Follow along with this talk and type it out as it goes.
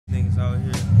out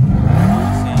here. You know what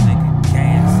I'm saying? They can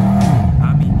gas.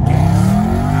 I mean gas.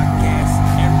 I gas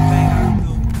everything I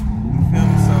do. You feel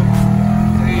me? So,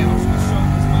 damn, I'm just show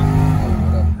this motherfucker.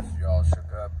 What up? This y'all shook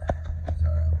up.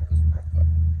 Sorry, I'm just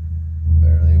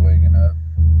barely waking up.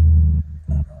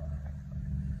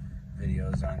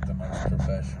 Videos aren't the most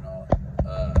professional.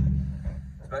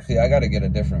 Especially, I gotta get a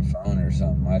different phone or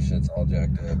something. My shit's all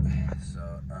jacked up. So,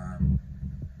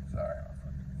 sorry, my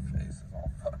fucking face is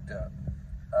all fucked up.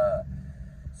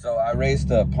 So I raced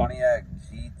a Pontiac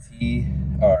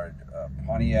GT, or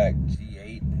Pontiac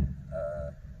G8.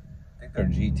 I think they're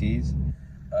GTs.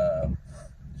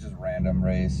 Just random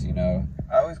race, you know.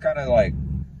 I always kind of like,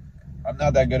 I'm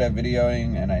not that good at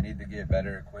videoing, and I need to get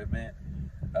better equipment,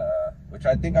 which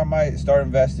I think I might start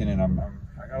investing in. I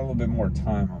got a little bit more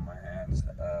time on my hands,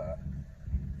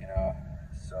 you know,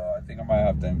 so I think I might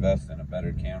have to invest in a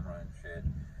better camera and shit.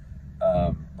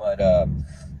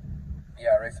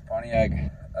 Yeah, I raced a Pontiac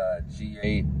G8.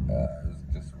 It was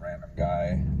just a random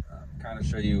guy. Kind of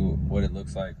show you what it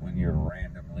looks like when you're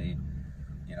randomly,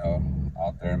 you know,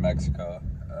 out there in Mexico.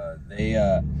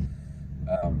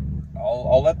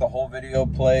 I'll let the whole video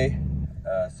play,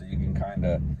 so you can kind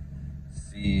of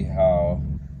see how,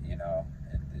 you know,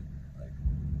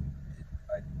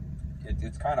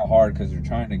 it's kind of hard because you're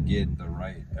trying to get the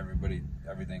right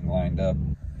everything lined up.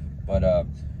 But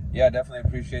yeah, definitely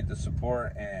appreciate the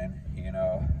support, and you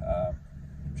know,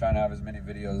 I'm trying to have as many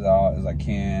videos out as I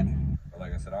can. But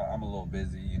like I said, I'm a little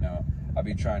busy, you know. I'll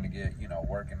be trying to get, you know,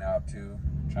 working out too,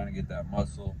 trying to get that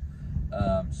muscle.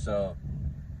 So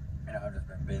you know, I've just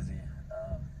been busy,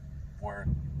 work,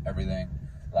 everything,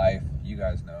 life, you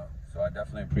guys know. So I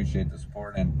definitely appreciate the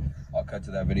support, and I'll cut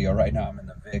to that video right now. I'm in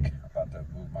the Vic, about to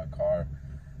move my car.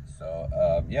 So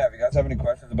yeah, if you guys have any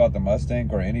questions about the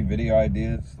Mustang or any video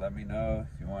ideas, let me know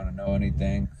if you want to know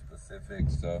anything specific.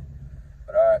 So,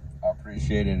 but all right, I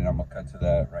appreciate it, and I'm gonna cut to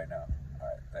that right now. All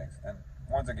right, thanks. And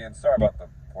once again, sorry about the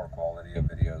poor quality of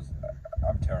videos.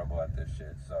 I'm terrible at this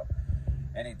shit. So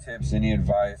any tips, any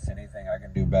advice, anything I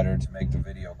can do better to make the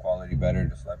video quality better,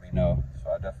 just let me know.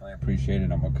 So I definitely appreciate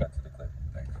it. I'm gonna cut to the clip.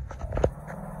 Thanks.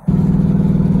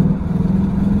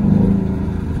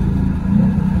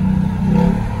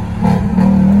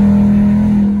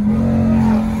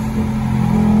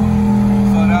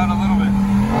 Slow down a little bit.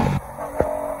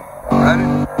 Ready?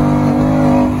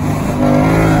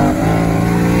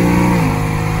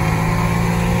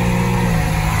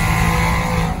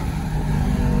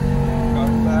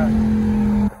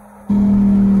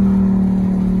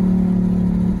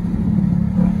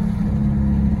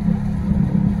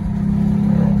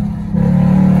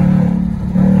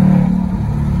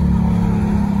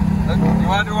 You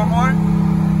want to do one more?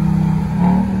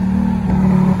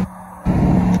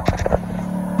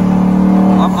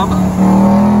 I'm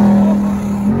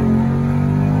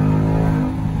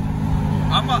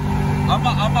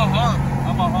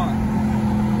a hunk.